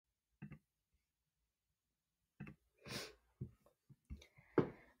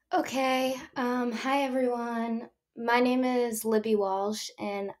Hi everyone. My name is Libby Walsh,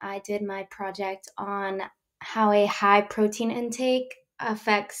 and I did my project on how a high protein intake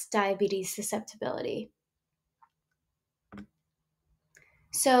affects diabetes susceptibility.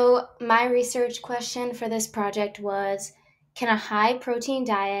 So, my research question for this project was: can a high protein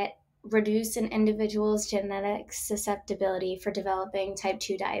diet reduce an individual's genetic susceptibility for developing type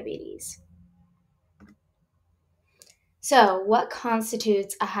 2 diabetes? So, what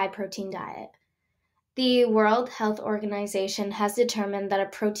constitutes a high protein diet? The World Health Organization has determined that a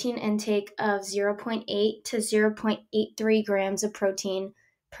protein intake of zero point 0.8 to 0.83 grams of protein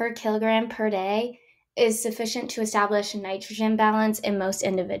per kilogram per day is sufficient to establish nitrogen balance in most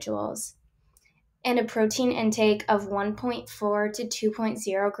individuals. And a protein intake of 1.4 to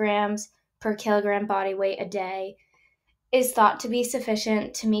 2.0 grams per kilogram body weight a day is thought to be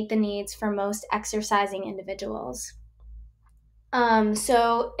sufficient to meet the needs for most exercising individuals.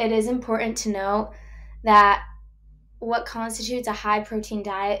 So it is important to note that what constitutes a high protein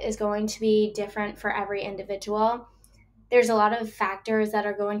diet is going to be different for every individual. There's a lot of factors that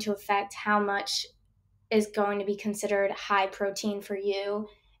are going to affect how much is going to be considered high protein for you.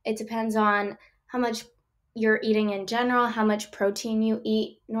 It depends on how much you're eating in general, how much protein you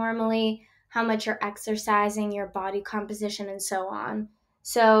eat normally, how much you're exercising, your body composition, and so on.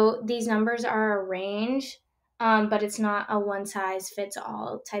 So these numbers are a range, but it's not a one size fits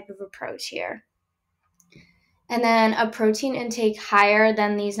all type of approach here. And then a protein intake higher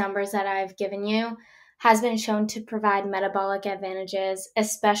than these numbers that I've given you has been shown to provide metabolic advantages,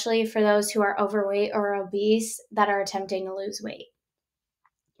 especially for those who are overweight or obese that are attempting to lose weight.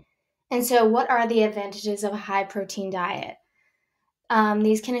 And so, what are the advantages of a high protein diet?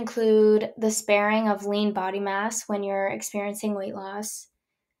 These can include the sparing of lean body mass when you're experiencing weight loss,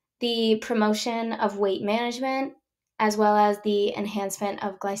 the promotion of weight management, as well as the enhancement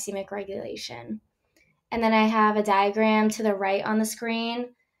of glycemic regulation. And then I have a diagram to the right on the screen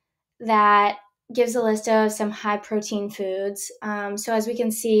that gives a list of some high protein foods. So as we can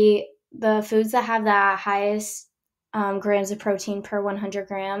see, the foods that have the highest grams of protein per 100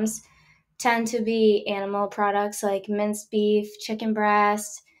 grams tend to be animal products like minced beef, chicken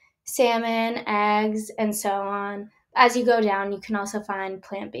breast, salmon, eggs, and so on. As you go down, you can also find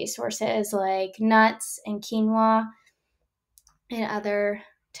plant-based sources like nuts and quinoa and other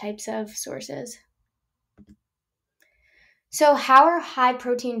types of sources. So, how are high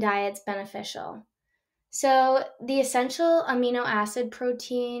protein diets beneficial? So, the essential amino acid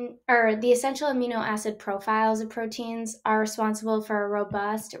profiles of proteins are responsible for a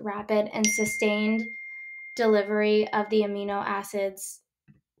robust, rapid, and sustained delivery of the amino acids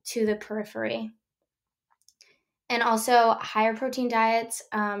to the periphery. And also, higher protein diets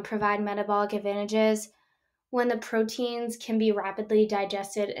provide metabolic advantages when the proteins can be rapidly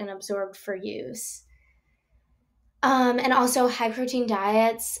digested and absorbed for use. And also, high protein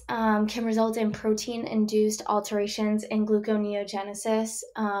diets can result in protein induced alterations in gluconeogenesis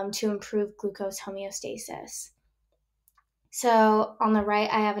to improve glucose homeostasis. So, on the right,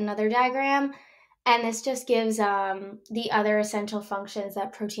 I have another diagram, and this just gives the other essential functions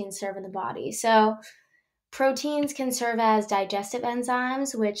that proteins serve in the body. So, proteins can serve as digestive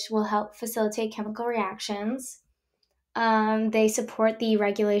enzymes, which will help facilitate chemical reactions. They support the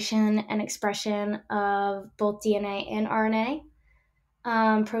regulation and expression of both DNA and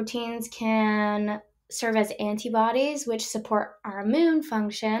RNA. Proteins can serve as antibodies, which support our immune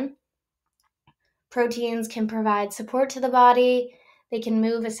function. Proteins can provide support to the body. They can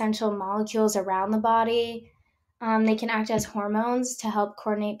move essential molecules around the body. They can act as hormones to help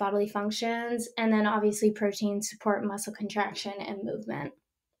coordinate bodily functions. And then, obviously, proteins support muscle contraction and movement.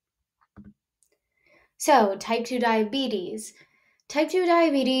 So, type 2 diabetes. Type 2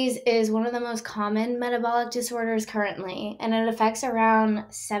 diabetes is one of the most common metabolic disorders currently, and it affects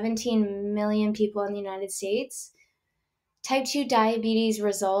around 17 million people in the United States. Type 2 diabetes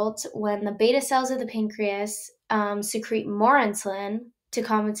results when the beta cells of the pancreas secrete more insulin to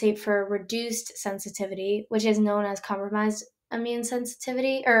compensate for reduced sensitivity, which is known as compromised immune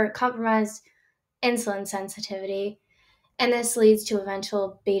sensitivity or compromised insulin sensitivity, and this leads to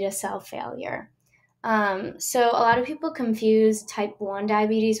eventual beta cell failure. So a lot of people confuse type 1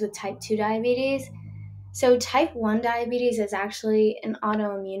 diabetes with type 2 diabetes. So type 1 diabetes is actually an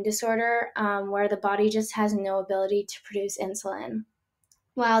autoimmune disorder where the body just has no ability to produce insulin.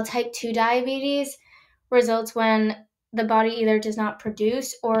 While type 2 diabetes results when the body either does not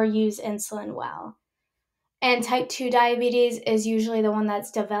produce or use insulin well. And type 2 diabetes is usually the one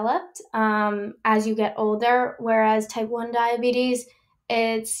that's developed as you get older, whereas type 1 diabetes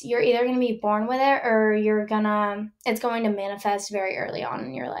you're either going to be born with it or it's going to manifest very early on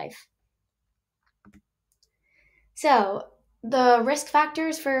in your life. So, the risk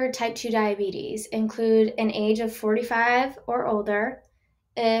factors for type 2 diabetes include an age of 45 or older,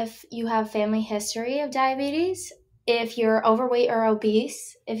 if you have family history of diabetes, if you're overweight or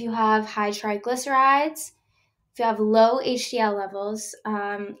obese, if you have high triglycerides, if you have low HDL levels,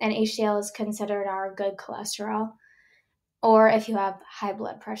 and HDL is considered our good cholesterol, or if you have high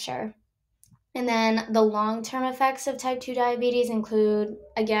blood pressure. And then the long-term effects of type 2 diabetes include,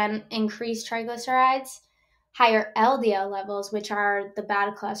 again, increased triglycerides, higher LDL levels, which are the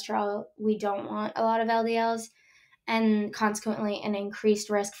bad cholesterol. We don't want a lot of LDLs, and consequently an increased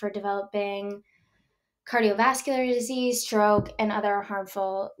risk for developing cardiovascular disease, stroke, and other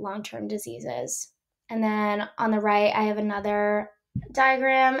harmful long-term diseases. And then on the right, I have another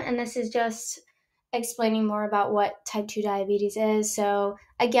diagram, and this is just explaining more about what type 2 diabetes is. So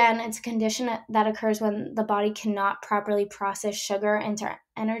again, it's a condition that occurs when the body cannot properly process sugar into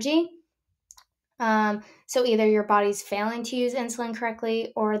energy. So either your body's failing to use insulin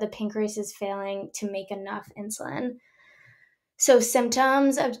correctly or the pancreas is failing to make enough insulin. So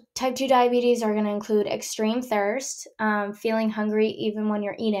symptoms of type 2 diabetes are going to include extreme thirst, feeling hungry even when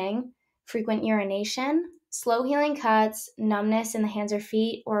you're eating, frequent urination, slow healing cuts, numbness in the hands or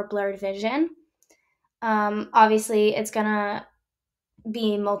feet, or blurred vision. Obviously, it's going to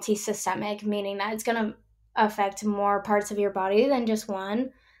be multisystemic, meaning that it's going to affect more parts of your body than just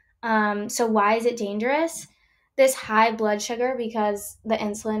one. So why is it dangerous? This high blood sugar, because the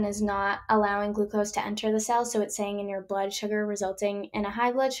insulin is not allowing glucose to enter the cell, so it's staying in your blood sugar, resulting in a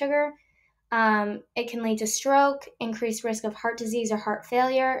high blood sugar. It can lead to stroke, increased risk of heart disease or heart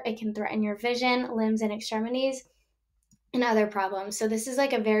failure. It can threaten your vision, limbs, and extremities, and other problems. So this is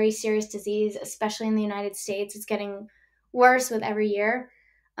like a very serious disease, especially in the United States. It's getting worse with every year.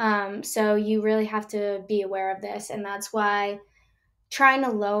 So you really have to be aware of this, and that's why trying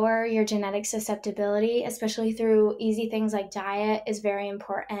to lower your genetic susceptibility, especially through easy things like diet, is very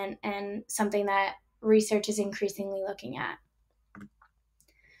important and something that research is increasingly looking at.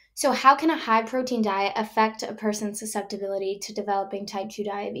 So how can a high protein diet affect a person's susceptibility to developing type 2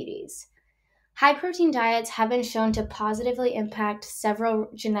 diabetes? High protein diets have been shown to positively impact several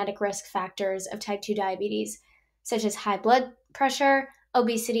genetic risk factors of type 2 diabetes, such as high blood pressure,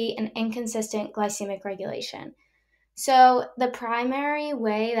 obesity, and inconsistent glycemic regulation. So the primary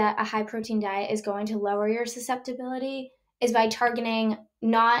way that a high protein diet is going to lower your susceptibility is by targeting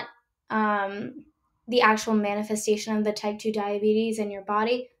not the actual manifestation of the type 2 diabetes in your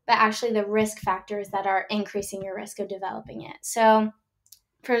body, but actually the risk factors that are increasing your risk of developing it. So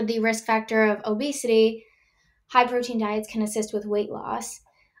for the risk factor of obesity, high protein diets can assist with weight loss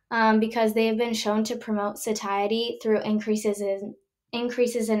because they have been shown to promote satiety through increases in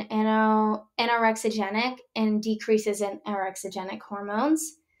anorexigenic and decreases in orexigenic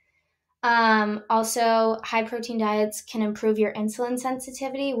hormones. Also, high protein diets can improve your insulin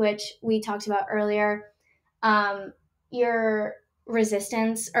sensitivity, which we talked about earlier. Your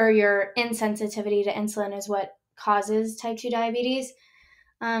resistance or your insensitivity to insulin is what causes type 2 diabetes,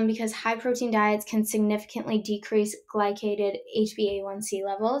 because high protein diets can significantly decrease glycated HbA1c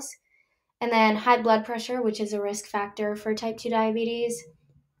levels. And then high blood pressure, which is a risk factor for type 2 diabetes.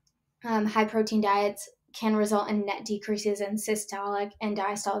 High protein diets can result in net decreases in systolic and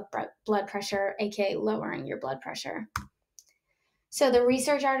diastolic blood pressure, aka lowering your blood pressure. So the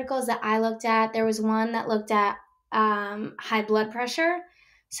research articles that I looked at, there was one that looked at high blood pressure.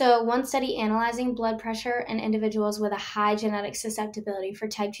 So one study analyzing blood pressure in individuals with a high genetic susceptibility for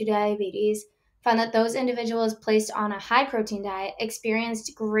type 2 diabetes found that those individuals placed on a high protein diet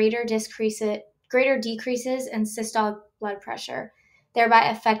experienced greater decreases in systolic blood pressure, thereby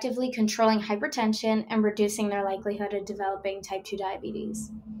effectively controlling hypertension and reducing their likelihood of developing type 2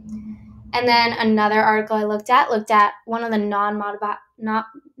 diabetes. And then another article I looked at one of the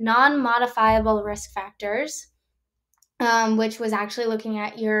non-modifiable risk factors, which was actually looking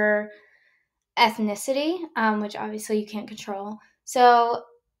at your ethnicity, which obviously you can't control. So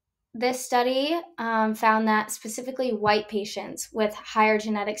this study found that specifically white patients with higher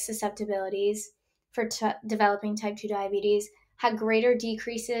genetic susceptibilities for developing type 2 diabetes had greater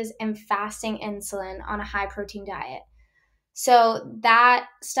decreases in fasting insulin on a high protein diet. So that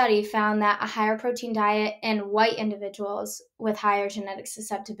study found that a higher protein diet in white individuals with higher genetic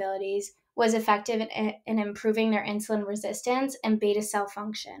susceptibilities was effective in improving their insulin resistance and beta cell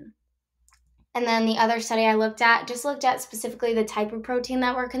function. And then the other study I looked at specifically the type of protein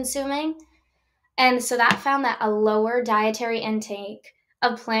that we're consuming. And so that found that a lower dietary intake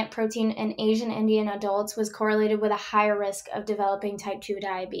of plant protein in Asian Indian adults was correlated with a higher risk of developing type 2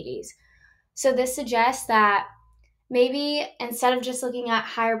 diabetes. So this suggests that maybe instead of just looking at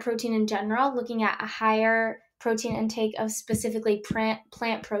higher protein in general, looking at a higher protein intake of specifically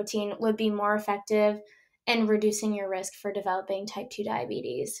plant protein would be more effective in reducing your risk for developing type 2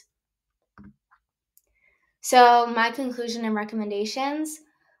 diabetes. So my conclusion and recommendations,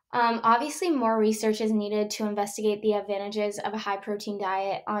 obviously more research is needed to investigate the advantages of a high protein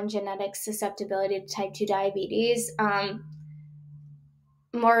diet on genetic susceptibility to type 2 diabetes.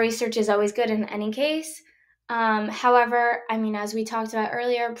 More research is always good in any case. However, as we talked about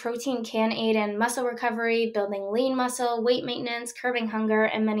earlier, protein can aid in muscle recovery, building lean muscle, weight maintenance, curbing hunger,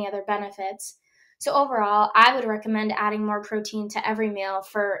 and many other benefits. So overall, I would recommend adding more protein to every meal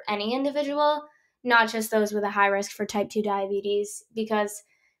for any individual, not just those with a high risk for type 2 diabetes, because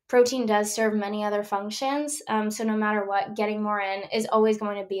protein does serve many other functions. So no matter what, getting more in is always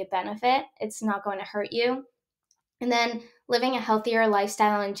going to be a benefit. It's not going to hurt you. And then living a healthier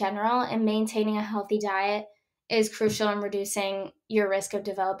lifestyle in general and maintaining a healthy diet is crucial in reducing your risk of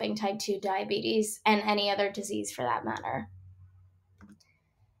developing type 2 diabetes and any other disease for that matter.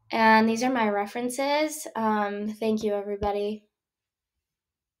 And these are my references. Thank you, everybody.